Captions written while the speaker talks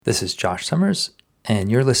This is Josh Summers, and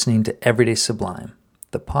you're listening to Everyday Sublime,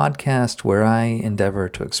 the podcast where I endeavor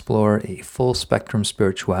to explore a full spectrum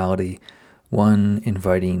spirituality, one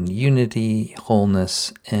inviting unity,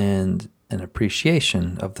 wholeness, and an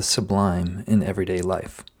appreciation of the sublime in everyday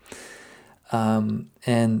life. This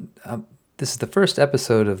is the first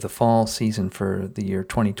episode of the fall season for the year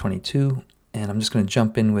 2022, and I'm just going to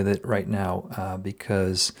jump in with it right now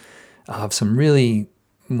because I'll have some really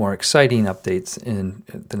more exciting updates in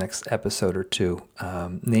the next episode or two,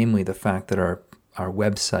 namely the fact that our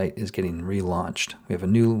website is getting relaunched. We have a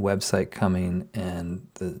new website coming, and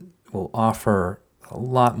will offer a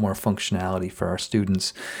lot more functionality for our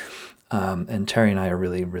students. And Terry and I are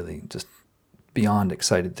really, really just beyond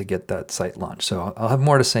excited to get that site launched. So I'll have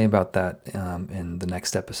more to say about that in the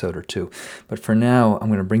next episode or two. But for now, I'm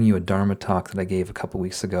going to bring you a Dharma talk that I gave a couple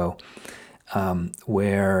weeks ago,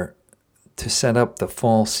 where to set up the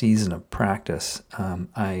fall season of practice,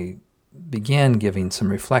 I began giving some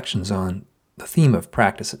reflections on the theme of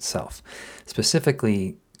practice itself,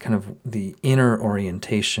 specifically kind of the inner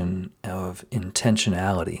orientation of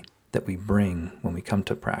intentionality that we bring when we come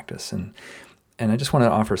to practice. And I just want to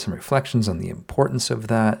offer some reflections on the importance of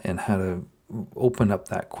that and how to open up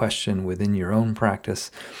that question within your own practice.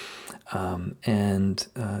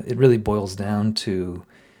 It really boils down to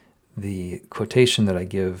the quotation that I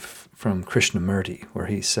give from Krishnamurti, where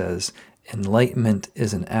he says, "Enlightenment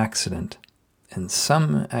is an accident, and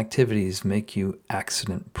some activities make you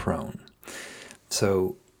accident prone."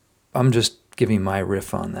 So I'm just giving my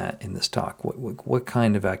riff on that in this talk. What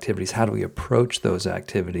kind of activities, how do we approach those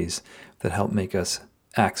activities that help make us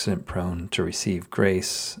accident prone to receive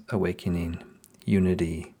grace, awakening,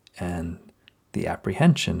 unity, and the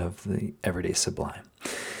apprehension of the everyday sublime?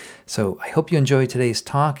 So I hope you enjoy today's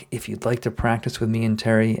talk. If you'd like to practice with me and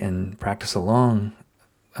Terry and practice along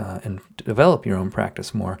and develop your own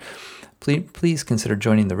practice more, please consider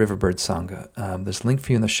joining the Riverbird Sangha. There's a link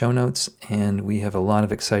for you in the show notes, and we have a lot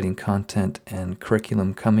of exciting content and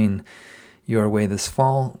curriculum coming your way this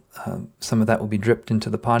fall. Some of that will be dripped into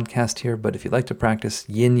the podcast here, but if you'd like to practice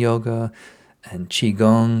yin yoga and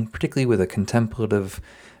qigong, particularly with a contemplative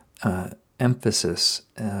emphasis,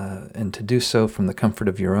 and to do so from the comfort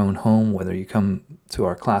of your own home, whether you come to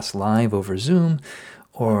our class live over Zoom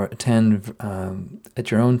or attend at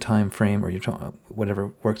your own time frame, or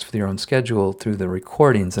whatever works for your own schedule through the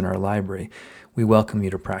recordings in our library, we welcome you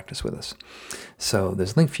to practice with us. So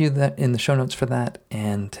there's a link for you in the show notes for that.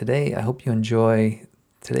 And today, I hope you enjoy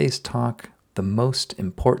today's talk, The Most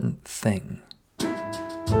Important Thing.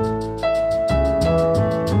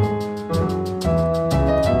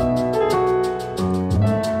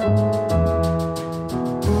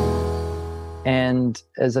 And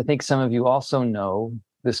as I think some of you also know,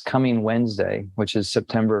 this coming Wednesday, which is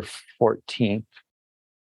September 14th,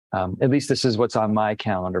 at least this is what's on my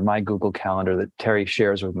calendar, my Google Calendar that Terry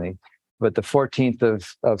shares with me. But the 14th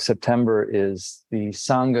of September is the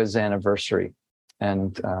Sangha's anniversary.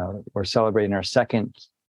 And we're celebrating our second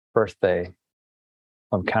birthday. If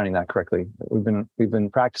I'm counting that correctly. We've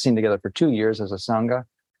been practicing together for 2 years as a Sangha.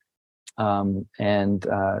 And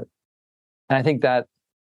I think that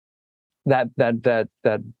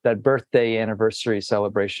birthday anniversary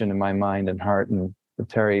celebration in my mind and heart, and with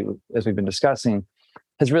Terry, as we've been discussing,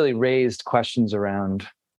 has really raised questions around,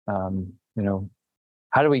 how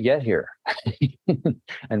do we get here?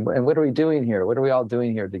 and what are we doing here? What are we all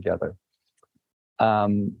doing here together?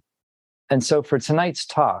 And so for tonight's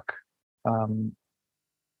talk,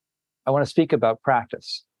 I want to speak about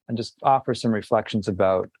practice and just offer some reflections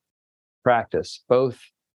about practice, both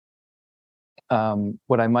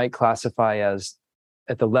what I might classify as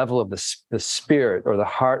at the level of the spirit or the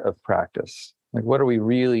heart of practice. Like, what are we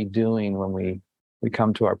really doing when we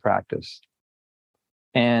come to our practice?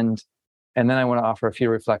 And then I want to offer a few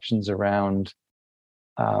reflections around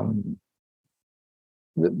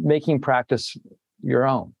making practice your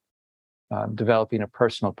own, developing a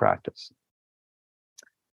personal practice.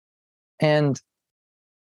 And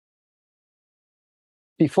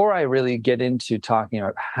before I really get into talking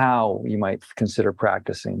about how you might consider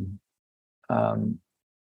practicing,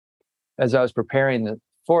 as I was preparing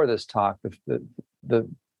for this talk, the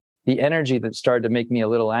energy that started to make me a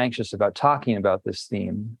little anxious about talking about this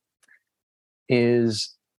theme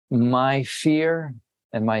is my fear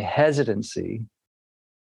and my hesitancy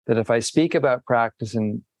that if I speak about practice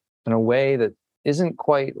in a way that isn't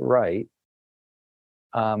quite right,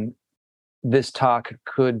 this talk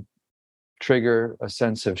could trigger a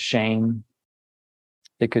sense of shame.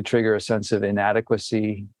 It could trigger a sense of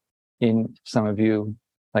inadequacy in some of you,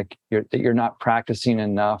 like that you're not practicing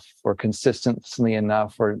enough or consistently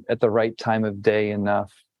enough or at the right time of day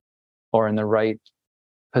enough. or in the right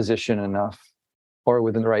position enough, or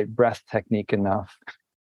within the right breath technique enough.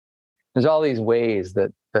 There's all these ways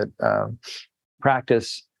that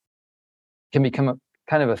practice can become a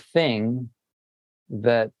kind of a thing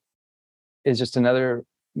that is just another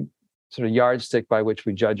sort of yardstick by which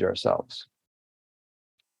we judge ourselves.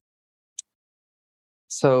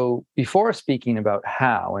 So before speaking about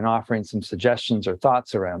how and offering some suggestions or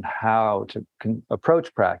thoughts around how to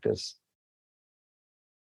approach practice,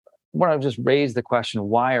 I want to just raise the question,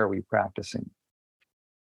 why are we practicing?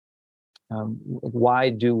 Why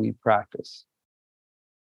do we practice?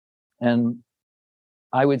 And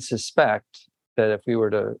I would suspect that if we were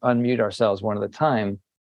to unmute ourselves one at a time,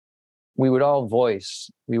 we would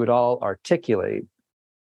all articulate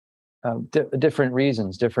different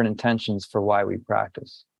reasons, different intentions for why we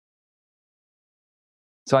practice.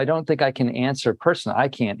 So I don't think I can answer personally. I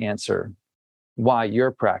can't answer why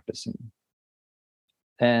you're practicing.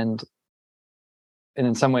 And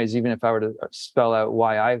in some ways, even if I were to spell out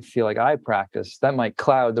why I feel like I practice, that might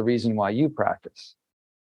cloud the reason why you practice.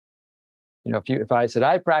 If I said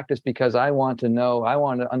I practice because I want to know, I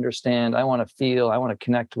want to understand, I want to feel, I want to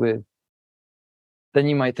connect with, then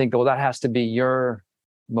you might think, well, that has to be your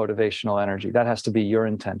motivational energy. That has to be your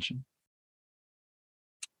intention.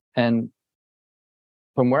 And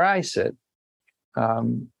from where I sit,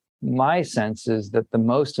 my sense is that the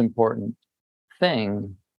most important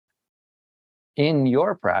thing in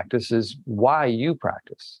your practice is why you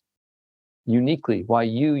practice uniquely, why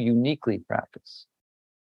you uniquely practice.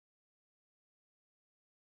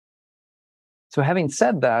 So having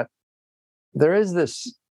said that, there is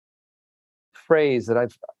this phrase that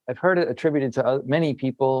I've heard it attributed to many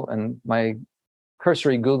people, and my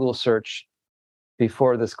cursory Google search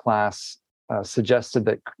before this class suggested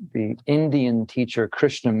that the Indian teacher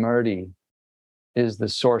Krishnamurti is the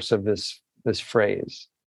source of this phrase,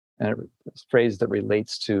 and it's a phrase that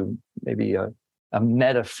relates to maybe a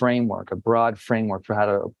meta framework, a broad framework for how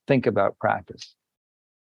to think about practice.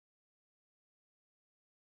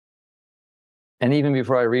 And even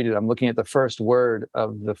before I read it, I'm looking at the first word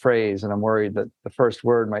of the phrase, and I'm worried that the first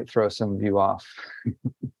word might throw some of you off.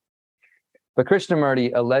 But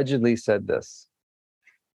Krishnamurti allegedly said this: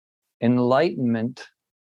 enlightenment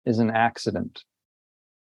is an accident,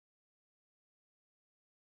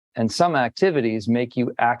 and some activities make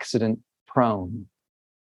you accident prone.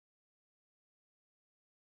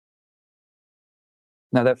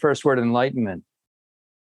 Now, that first word, enlightenment,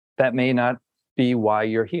 that may not be why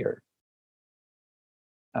you're here.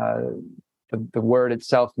 The word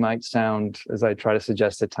itself might sound, as I try to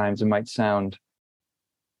suggest at times, it might sound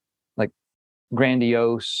like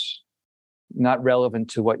grandiose, not relevant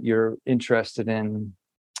to what you're interested in.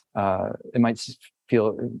 It might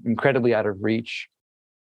feel incredibly out of reach.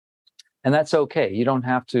 And that's okay. You don't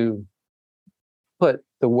have to put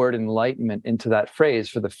the word enlightenment into that phrase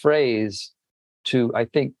for the phrase to, I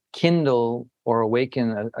think, kindle or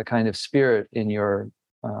awaken a kind of spirit in your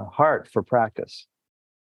heart for practice.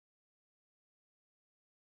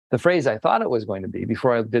 The phrase I thought it was going to be,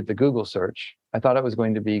 before I did the Google search, I thought it was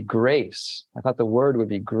going to be grace. I thought the word would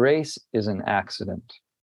be grace is an accident.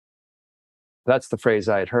 That's the phrase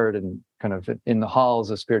I had heard in kind of in the halls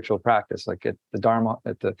of spiritual practice, like at the Dharma,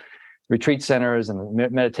 at the retreat centers and the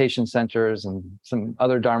meditation centers and some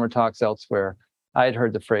other Dharma talks elsewhere. I had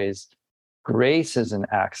heard the phrase, grace is an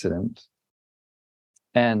accident,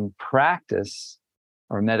 and practice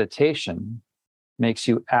or meditation makes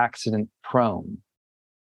you accident prone.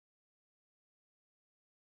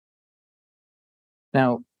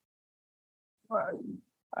 Now,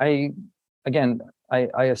 I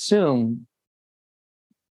assume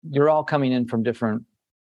you're all coming in from different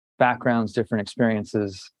backgrounds, different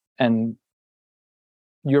experiences, and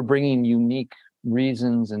you're bringing unique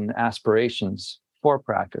reasons and aspirations for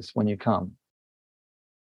practice when you come.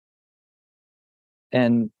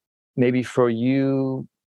 And maybe for you,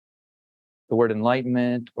 the word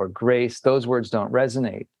enlightenment or grace, those words don't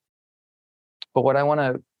resonate. But what I want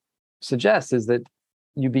to suggest is that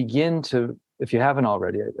you begin to, if you haven't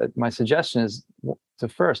already, my suggestion is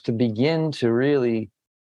to begin to really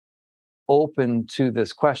open to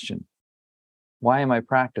this question. Why am I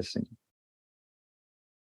practicing?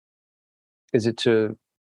 Is it to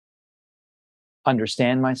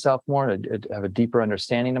understand myself more, to have a deeper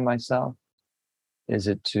understanding of myself? Is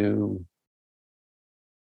it to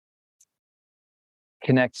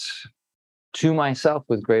connect to myself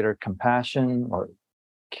with greater compassion or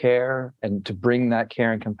care, and to bring that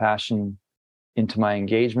care and compassion into my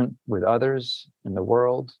engagement with others in the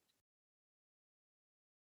world?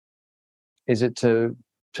 Is it to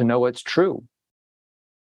know what's true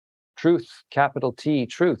Truth, capital T,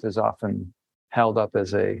 truth, is often held up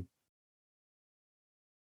as a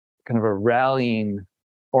kind of a rallying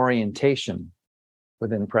orientation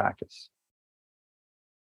within practice.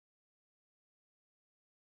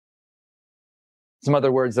 Some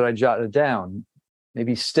other words that I jotted down,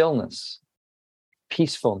 maybe stillness,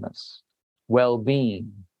 peacefulness,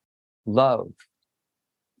 well-being, love.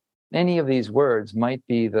 Any of these words might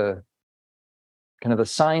be the kind of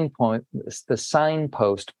the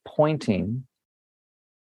signpost pointing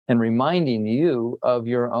and reminding you of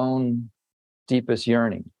your own deepest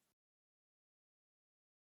yearning.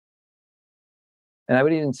 And I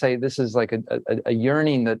would even say this is like a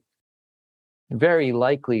yearning that very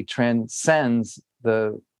likely transcends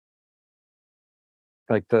the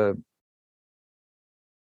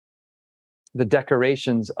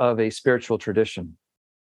decorations of a spiritual tradition.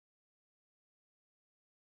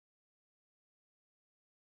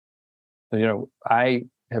 I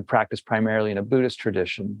have practiced primarily in a Buddhist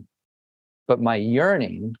tradition, but my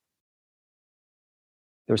yearning,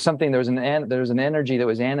 there was an energy that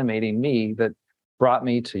was animating me that brought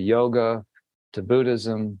me to yoga, to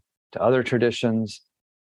Buddhism, to other traditions,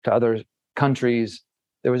 to other countries.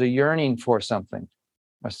 There was a yearning for something,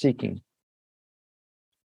 a seeking.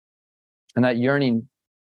 And that yearning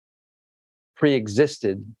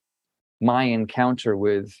pre-existed my encounter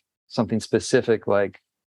with something specific like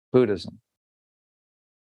Buddhism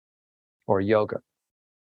or yoga.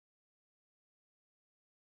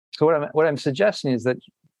 So what I'm suggesting is that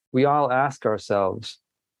we all ask ourselves,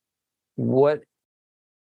 when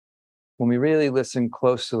we really listen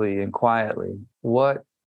closely and quietly, what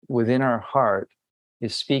within our heart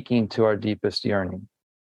is speaking to our deepest yearning?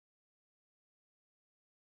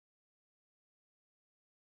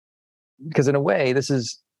 Because in a way, this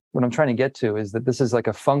is what I'm trying to get to, is that this is like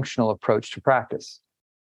a functional approach to practice.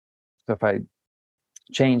 So if I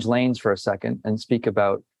change lanes for a second and speak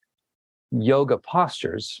about yoga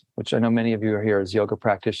postures, which I know many of you are here as yoga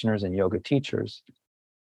practitioners and yoga teachers,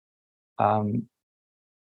 when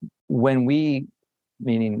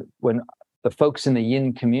the folks in the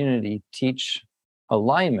yin community teach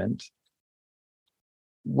alignment,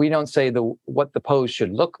 we don't say what the pose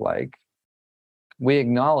should look like. We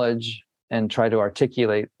acknowledge and try to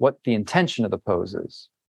articulate what the intention of the pose is.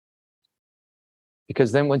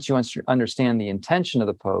 Because then once you understand the intention of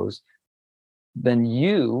the pose, then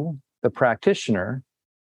you, the practitioner,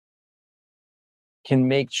 can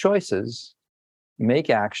make choices, make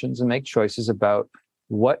actions, and make choices about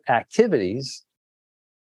what activities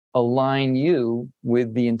align you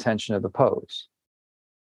with the intention of the pose.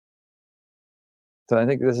 So I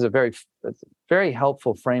think this is a very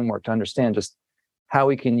helpful framework to understand just how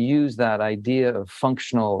we can use that idea of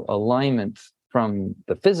functional alignment from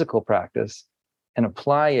the physical practice and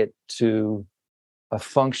apply it to a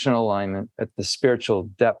functional alignment at the spiritual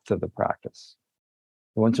depth of the practice.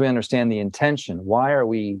 Once we understand the intention, why are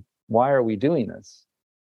we doing this?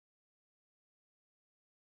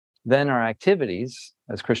 Then our activities,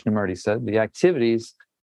 as Krishnamurti said, the activities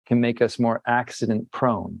can make us more accident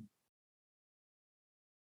prone.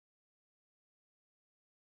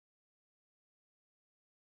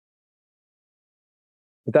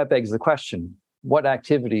 But that begs the question, what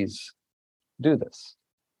activities do this?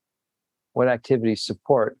 What activities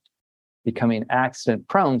support becoming accident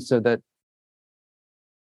prone so that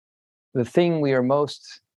the thing we are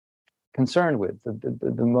most concerned with, the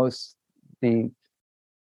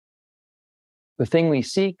thing we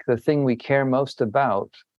seek, the thing we care most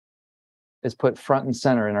about, is put front and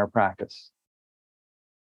center in our practice.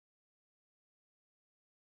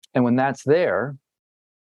 And when that's there,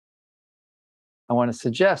 I want to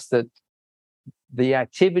suggest that the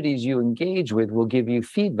activities you engage with will give you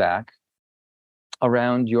feedback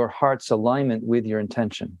around your heart's alignment with your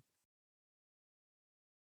intention.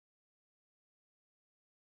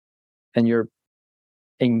 And your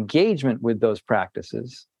engagement with those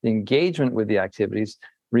practices, the engagement with the activities,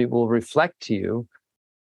 will reflect to you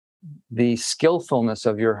the skillfulness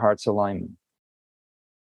of your heart's alignment.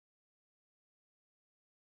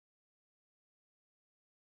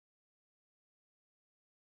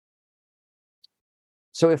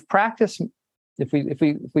 So if we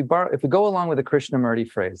go along with the Krishnamurti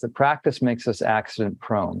phrase, that practice makes us accident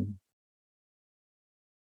prone,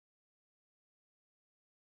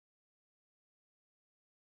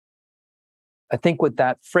 I think what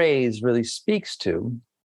that phrase really speaks to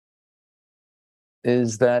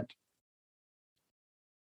is that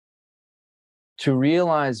to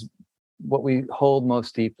realize what we hold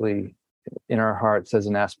most deeply in our hearts as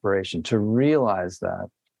an aspiration, to realize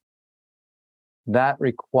that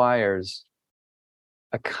requires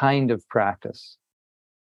a kind of practice.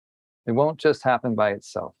 It won't just happen by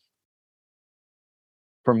itself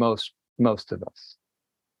for most of us.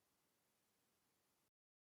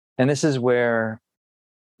 And this is where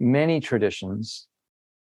many traditions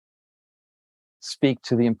speak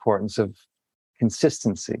to the importance of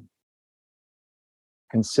consistency,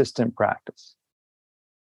 consistent practice.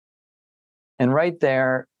 And right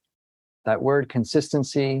there, that word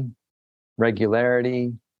consistency,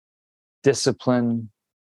 regularity, discipline,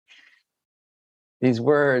 these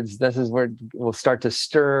words, this is where we'll start to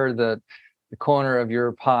stir the corner of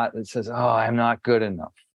your pot that says, oh, I'm not good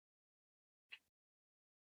enough.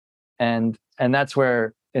 And that's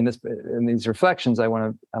where in these reflections, I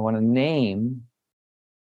want to name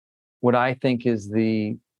what I think is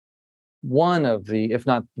one of the, if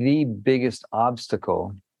not the biggest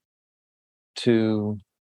obstacle to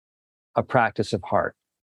a practice of heart,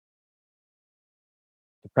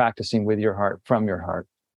 practicing with your heart, from your heart.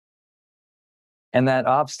 And that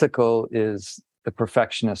obstacle is the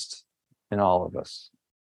perfectionist in all of us,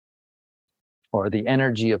 or the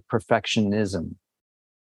energy of perfectionism.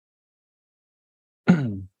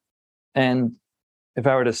 And if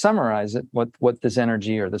I were to summarize it, what this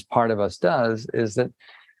energy or this part of us does is that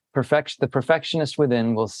the perfectionist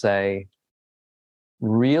within will say,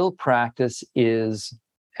 real practice is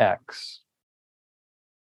X.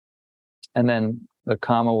 And then the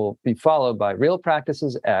comma will be followed by real practice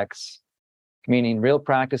is X, meaning real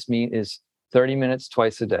practice is 30 minutes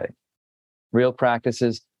twice a day. Real practice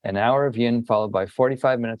is an hour of yin followed by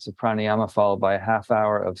 45 minutes of pranayama followed by a half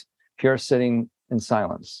hour of pure sitting in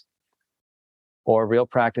silence. Or real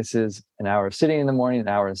practice is an hour of sitting in the morning, an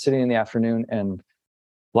hour of sitting in the afternoon, and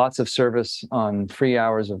lots of service on 3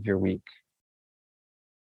 hours of your week.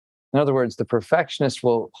 In other words, the perfectionist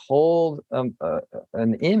will hold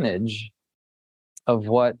an image of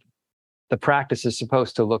what the practice is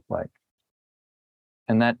supposed to look like.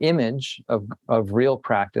 And that image of real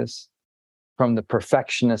practice from the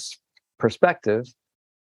perfectionist perspective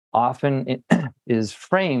often it is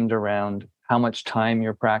framed around how much time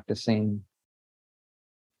you're practicing,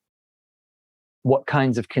 what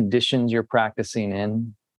kinds of conditions you're practicing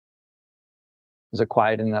in. Is it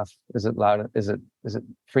quiet enough? Is it loud? Is it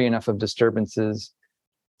free enough of disturbances?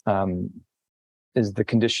 Is the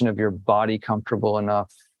condition of your body comfortable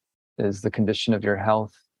enough? Is the condition of your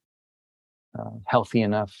health healthy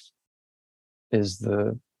enough? Is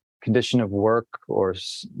the condition of work or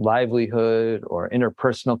livelihood or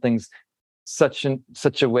interpersonal things such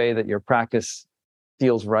a way that your practice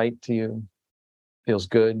feels right to you, feels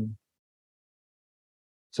good?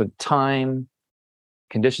 So time,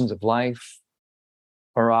 conditions of life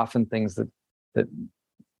are often things that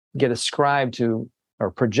get ascribed to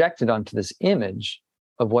or projected onto this image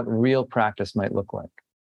of what real practice might look like.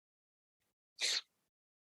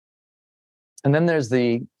 And then there's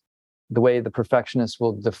the way the perfectionist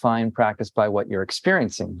will define practice by what you're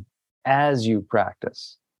experiencing as you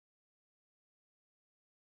practice.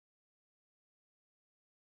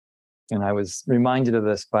 And I was reminded of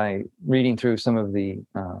this by reading through some of the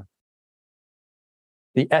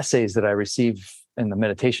essays that I receive in the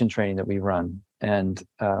meditation training that we run. And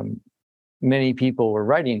many people were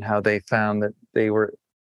writing how they found that they were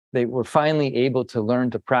finally able to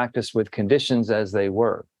learn to practice with conditions as they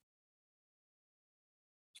were.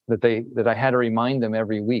 That I had to remind them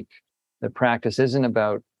every week that practice isn't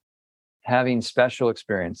about having special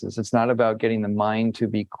experiences. It's not about getting the mind to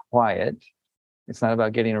be quiet. It's not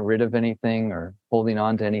about getting rid of anything or holding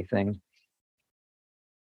on to anything.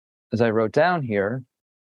 As I wrote down here,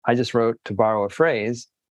 I just wrote, to borrow a phrase,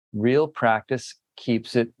 real practice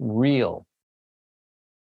keeps it real.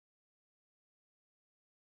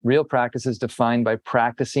 Real practice is defined by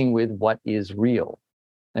practicing with what is real.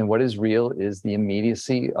 And what is real is the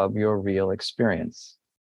immediacy of your real experience.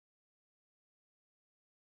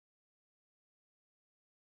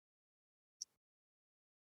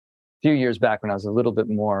 A few years back when I was a little bit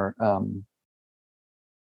more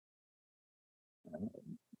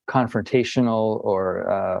confrontational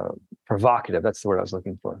or provocative, that's the word I was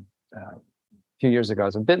looking for. A few years ago, I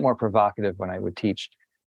was a bit more provocative when I would teach.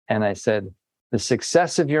 And I said, the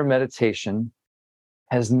success of your meditation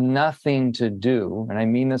has nothing to do, and I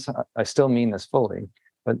mean this, I still mean this fully,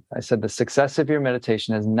 but I said the success of your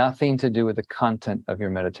meditation has nothing to do with the content of your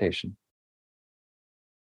meditation.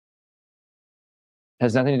 It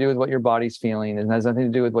has nothing to do with what your body's feeling. It has nothing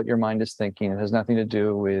to do with what your mind is thinking. It has nothing to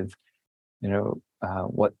do with,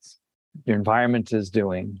 what your environment is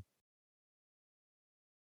doing.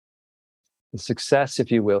 The success,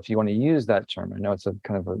 if you will, if you want to use that term, I know it's a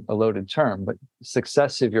kind of a loaded term, but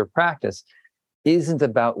success of your practice isn't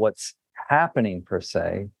about what's happening per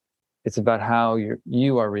se. It's about how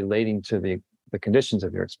you are relating to the conditions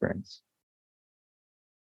of your experience.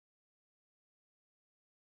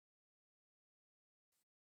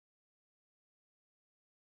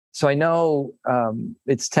 So I know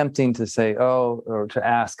it's tempting to say, oh, or to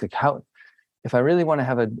ask, like, how, if I really want to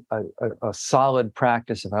have a solid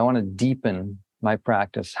practice, if I want to deepen my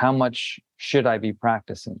practice, how much should I be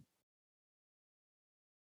practicing?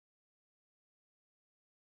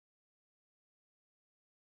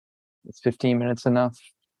 Is 15 minutes enough?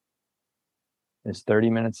 Is 30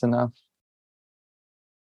 minutes enough?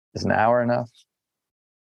 Is an hour enough?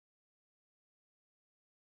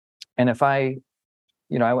 And if I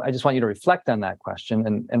just want you to reflect on that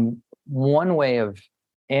question. And one way of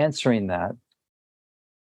answering that,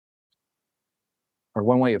 or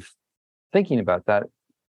one way of thinking about that,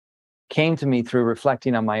 came to me through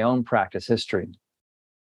reflecting on my own practice history.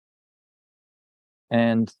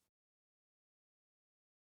 And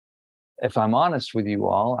if I'm honest with you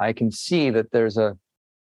all, I can see that there's an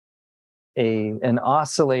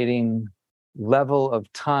oscillating level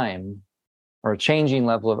of time, or a changing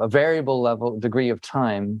level of a variable level degree of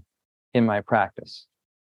time in my practice.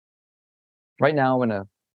 Right now, I'm in a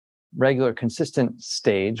regular, consistent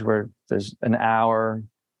stage where there's an hour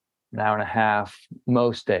and a half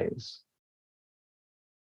most days.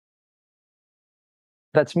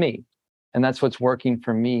 That's me. And that's what's working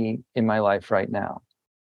for me in my life right now.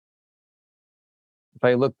 If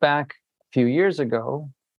I look back a few years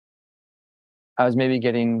ago, I was maybe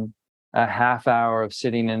getting a half hour of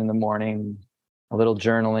sitting in the morning, a little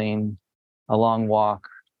journaling, a long walk,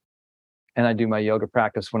 and I do my yoga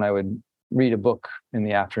practice when I would read a book in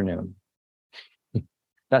the afternoon.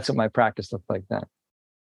 That's what my practice looked like then.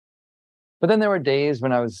 But then there were days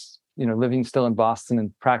when I was, living still in Boston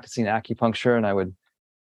and practicing acupuncture, and I would,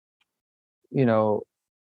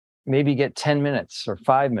 maybe get 10 minutes or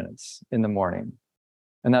 5 minutes in the morning.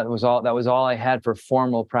 And that was all I had for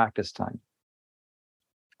formal practice time.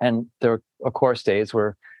 And there were, of course, days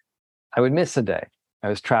where I would miss a day. I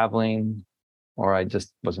was traveling, or I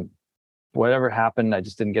just wasn't, whatever happened, I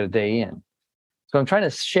just didn't get a day in. So what I'm trying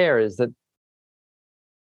to share is that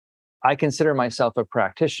I consider myself a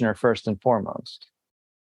practitioner first and foremost.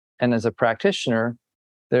 And as a practitioner,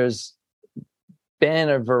 there's been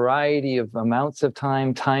a variety of amounts of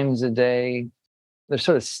times a day. There's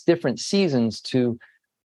sort of different seasons to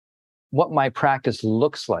what my practice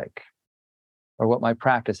looks like, or what my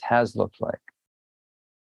practice has looked like.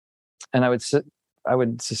 And I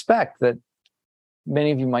would suspect that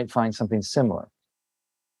many of you might find something similar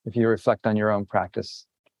if you reflect on your own practice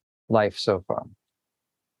life so far.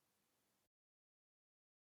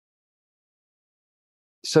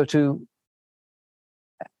 So to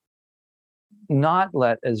not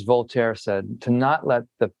let, as Voltaire said, to not let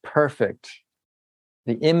the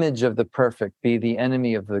image of the perfect be the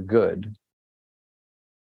enemy of the good,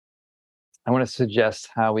 I want to suggest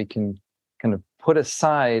how we can kind of put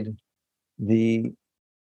aside the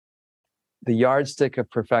yardstick of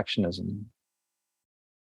perfectionism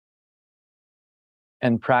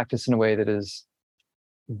and practice in a way that is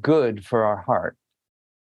good for our heart.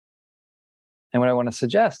 And what I want to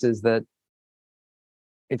suggest is that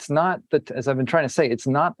it's not that, as I've been trying to say, it's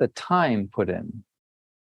not the time put in.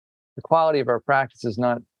 The quality of our practice is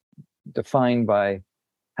not defined by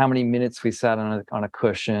how many minutes we sat on a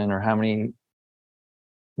cushion, or how many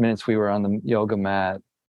minutes we were on the yoga mat.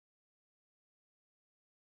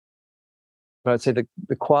 But I'd say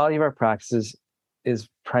the quality of our practices is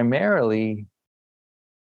primarily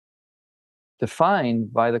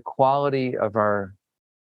defined by the quality of our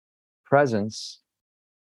presence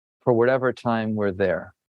for whatever time we're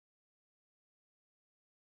there.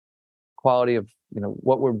 Quality of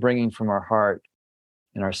what we're bringing from our heart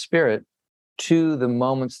and our spirit to the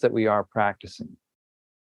moments that we are practicing.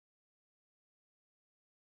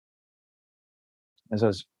 As I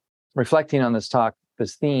was reflecting on this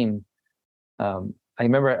theme, I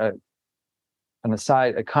remember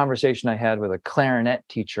a conversation I had with a clarinet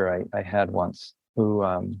teacher I had once, who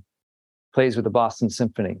plays with the Boston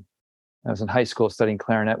Symphony. I was in high school studying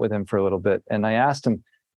clarinet with him for a little bit. And I asked him,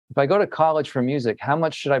 if I go to college for music, how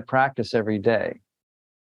much should I practice every day?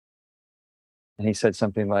 And he said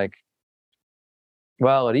something like,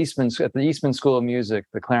 well, at the Eastman School of Music,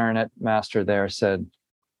 the clarinet master there said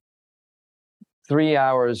 3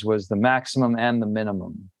 hours was the maximum and the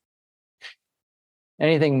minimum.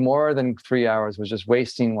 Anything more than 3 hours was just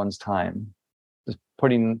wasting one's time, just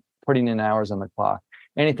putting in hours on the clock.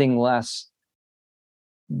 Anything less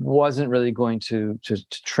wasn't really going to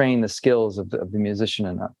train the skills of the musician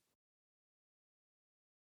enough.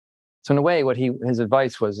 So in a way, his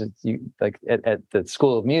advice was, like at the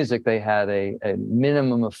School of Music, they had a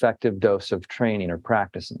minimum effective dose of training or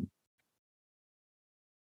practicing.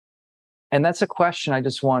 And that's a question I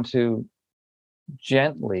just want to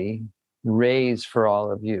gently raise for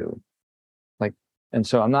all of you. Like, and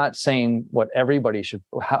so I'm not saying what everybody should,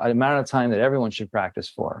 the amount of time that everyone should practice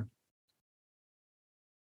for.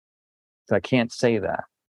 So I can't say that.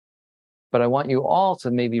 But I want you all to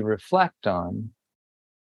maybe reflect on,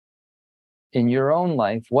 in your own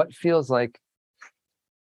life, what feels like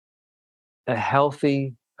a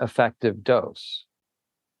healthy, effective dose.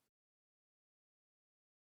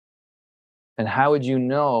 And how would you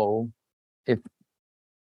know if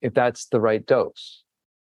that's the right dose?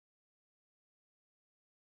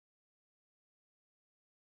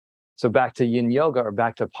 So back to yin yoga, or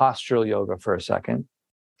back to postural yoga for a second.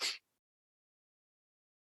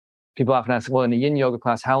 People often ask, well, in a yin yoga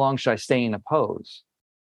class, how long should I stay in a pose?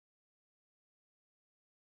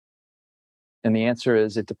 And the answer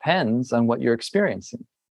is, it depends on what you're experiencing.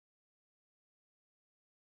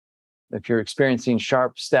 If you're experiencing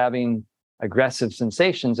sharp, stabbing, aggressive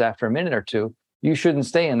sensations after a minute or two, you shouldn't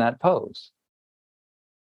stay in that pose.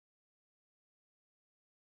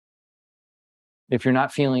 If you're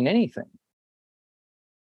not feeling anything,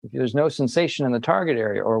 if there's no sensation in the target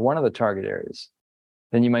area or one of the target areas,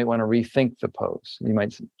 then you might want to rethink the pose. You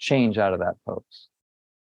might change out of that pose.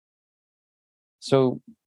 So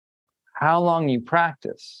how long you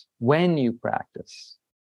practice, when you practice,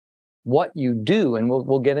 what you do, and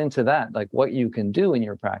we'll get into that, like what you can do in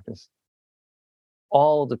your practice,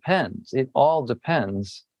 all depends. It all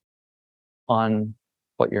depends on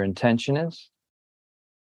what your intention is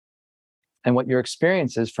and what your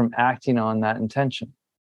experience is from acting on that intention.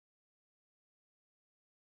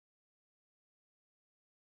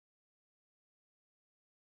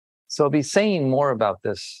 So I'll be saying more about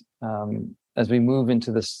this as we move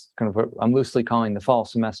into this kind of what I'm loosely calling the fall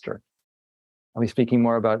semester. I'll be speaking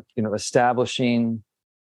more about, establishing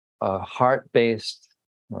a heart-based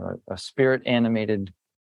or a spirit-animated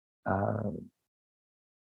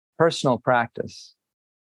personal practice.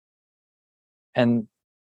 And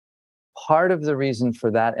part of the reason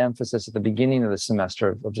for that emphasis at the beginning of the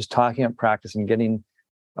semester of just talking about practice and getting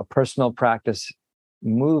a personal practice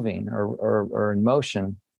moving or in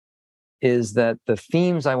motion is that the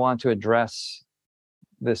themes I want to address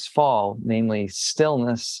this fall, namely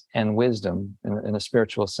stillness and wisdom in a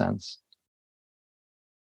spiritual sense,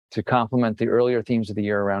 to complement the earlier themes of the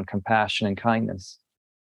year around compassion and kindness.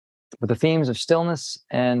 But the themes of stillness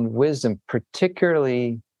and wisdom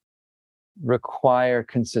particularly require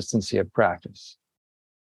consistency of practice.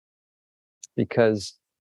 Because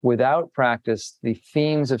without practice, the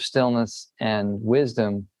themes of stillness and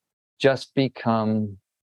wisdom just become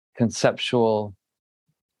conceptual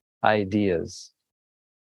ideas.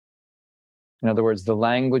 In other words, the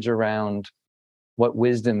language around what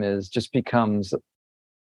wisdom is just becomes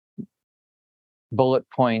bullet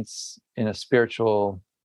points in a spiritual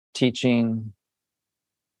teaching,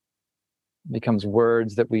 becomes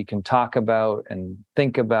words that we can talk about and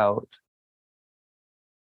think about.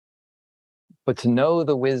 But to know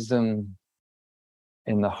the wisdom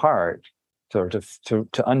in the heart, to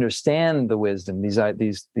understand the wisdom, these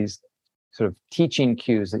sort of teaching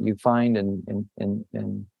cues that you find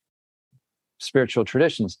in spiritual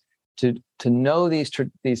traditions, to know these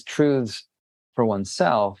truths for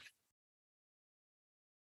oneself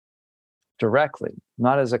directly,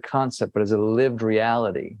 not as a concept, but as a lived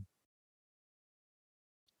reality.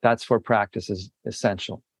 That's where practice is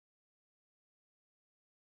essential.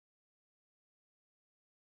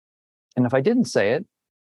 And if I didn't say it,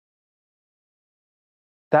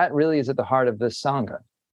 that really is at the heart of this Sangha.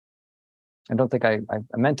 I don't think I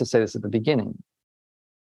meant to say this at the beginning,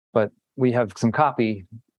 but we have some copy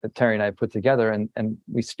that Terry and I put together, and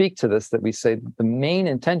we speak to this, that we say the main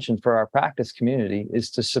intention for our practice community is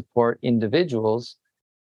to support individuals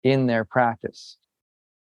in their practice.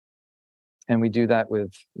 And we do that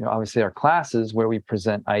with, obviously our classes where we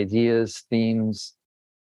present ideas, themes,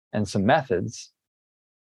 and some methods.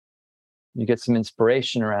 You get some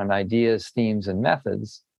inspiration around ideas, themes, and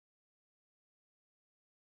methods.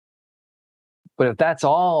 But if that's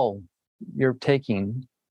all you're taking,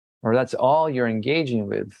 or that's all you're engaging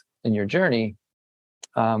with in your journey,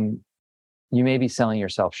 you may be selling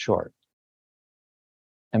yourself short.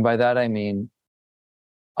 And by that, I mean,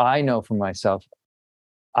 I know for myself,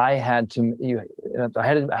 I had to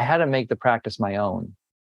make the practice my own.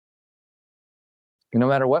 No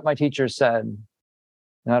matter what my teacher said,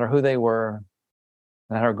 no matter who they were,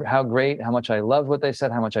 no matter how great, how much I loved what they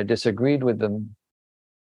said, how much I disagreed with them,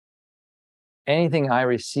 anything I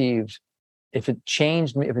received, if it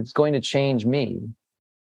changed me, if it's going to change me,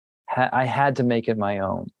 I had to make it my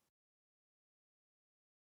own.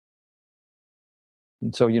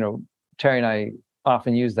 And so, Terry and I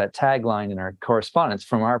often use that tagline in our correspondence,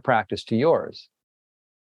 from our practice to yours.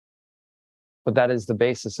 But that is the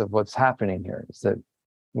basis of what's happening here, is that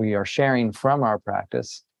we are sharing from our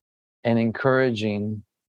practice and encouraging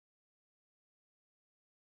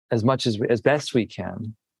as much as best we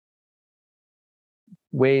can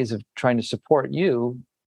ways of trying to support you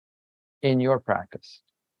in your practice.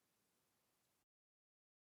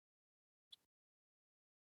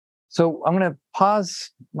 So I'm going to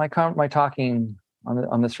pause my talking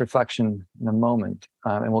on this reflection in a moment,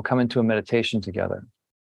 and we'll come into a meditation together.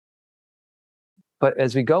 But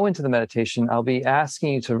as we go into the meditation, I'll be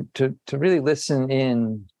asking you to really listen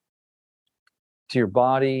in to your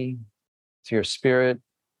body, to your spirit.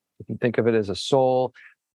 You can think of it as a soul,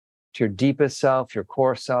 to your deepest self, your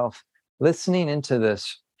core self, listening into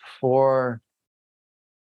this for,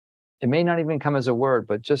 it may not even come as a word,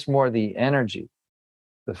 but just more the energy,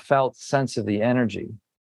 the felt sense of the energy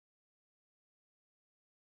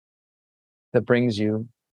that brings you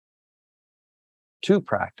to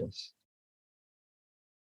practice.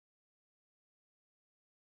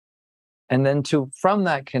 And then from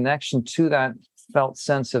that connection to that felt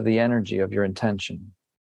sense of the energy of your intention,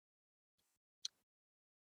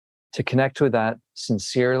 to connect with that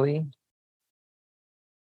sincerely,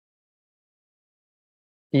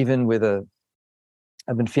 even with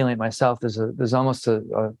I've been feeling it myself, there's almost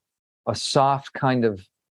a soft kind of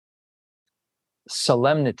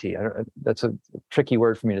solemnity. That's a tricky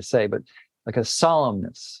word for me to say, but like a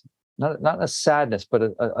solemnness, not a sadness, but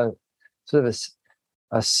a sort of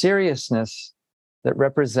a seriousness that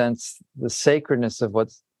represents the sacredness of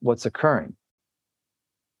what's occurring.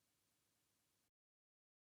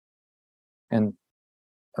 And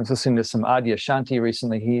I was listening to some Adyashanti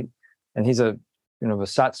recently. He's a a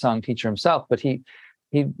satsang teacher himself, but he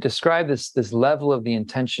described this level of the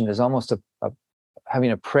intention as almost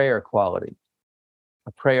having a prayer quality,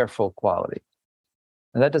 a prayerful quality.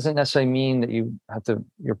 And that doesn't necessarily mean that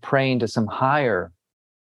you're praying to some higher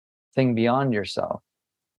thing beyond yourself,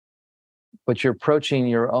 but you're approaching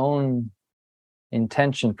your own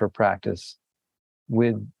intention for practice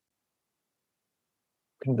with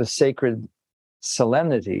the sacred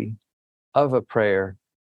solemnity of a prayer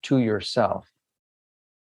to yourself.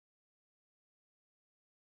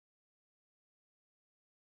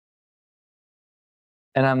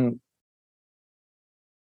 And I'm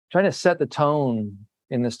trying to set the tone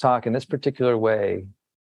in this talk in this particular way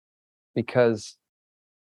because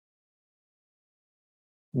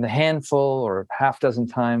in the handful or half dozen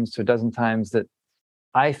times to a dozen times that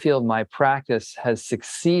I feel my practice has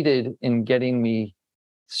succeeded in getting me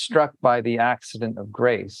struck by the accident of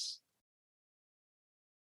grace,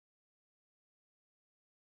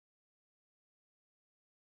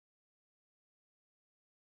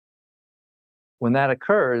 when that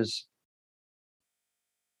occurs,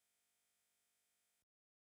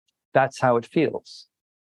 that's how it feels.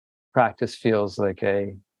 Practice feels like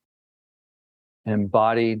an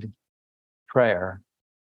embodied prayer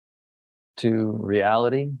to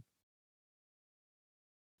reality,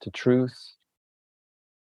 to truth,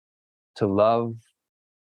 to love,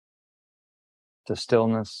 to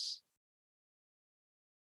stillness.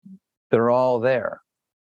 They're all there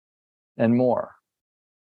and more.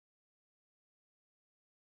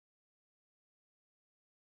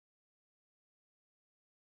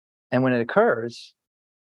 And when it occurs,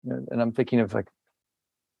 and I'm thinking of like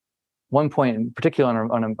one point in particular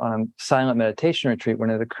on a silent meditation retreat, when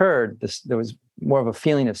it occurred, there was more of a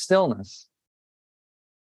feeling of stillness.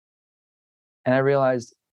 And I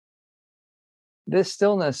realized this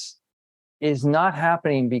stillness is not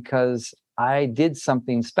happening because I did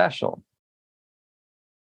something special.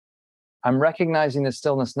 I'm recognizing the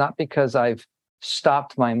stillness not because I've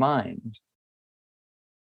stopped my mind.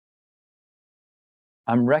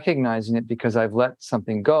 I'm recognizing it because I've let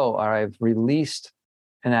something go, or I've released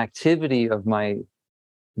an activity of my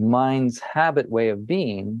mind's habit way of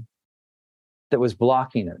being that was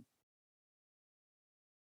blocking it.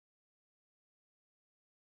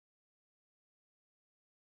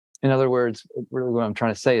 In other words, really what I'm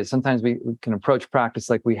trying to say is sometimes we can approach practice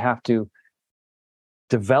like we have to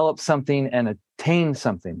develop something and attain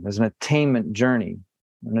something. There's an attainment journey,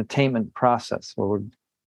 an attainment process where we're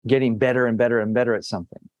getting better and better and better at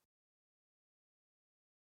something.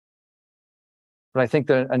 But I think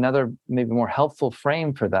that another maybe more helpful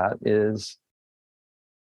frame for that is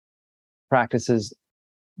practices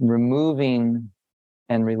removing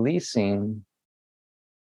and releasing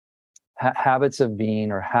habits of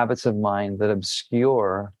being or habits of mind that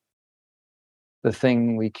obscure the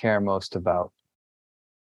thing we care most about.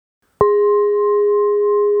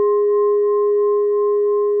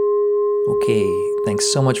 Okay,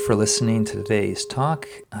 thanks so much for listening to today's talk.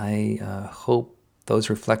 I hope those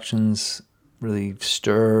reflections really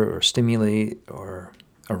stir or stimulate or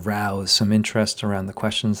arouse some interest around the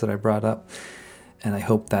questions that I brought up, and I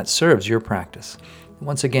hope that serves your practice.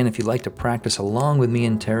 Once again, if you'd like to practice along with me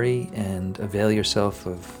and Terry and avail yourself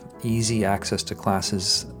of easy access to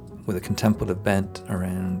classes with a contemplative bent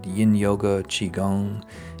around yin yoga, qigong,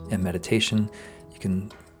 and meditation, you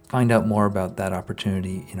can find out more about that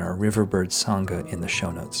opportunity in our Riverbird Sangha in the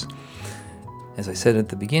show notes. As I said at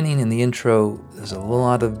the beginning in the intro, there's a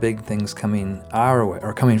lot of big things coming our way,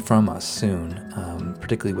 or coming from us soon,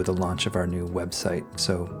 particularly with the launch of our new website.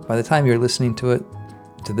 So by the time you're listening to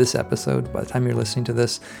this episode, by the time you're listening to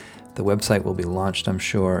this, the website will be launched, I'm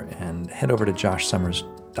sure, and head over to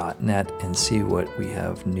joshsummers.net and see what we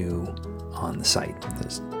have new on the site.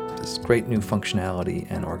 There's great new functionality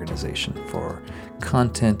and organization for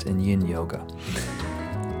content and yin yoga.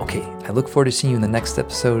 Okay, I look forward to seeing you in the next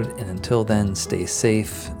episode, and until then, stay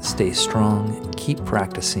safe, stay strong, keep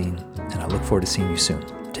practicing, and I look forward to seeing you soon.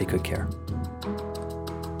 Take good care.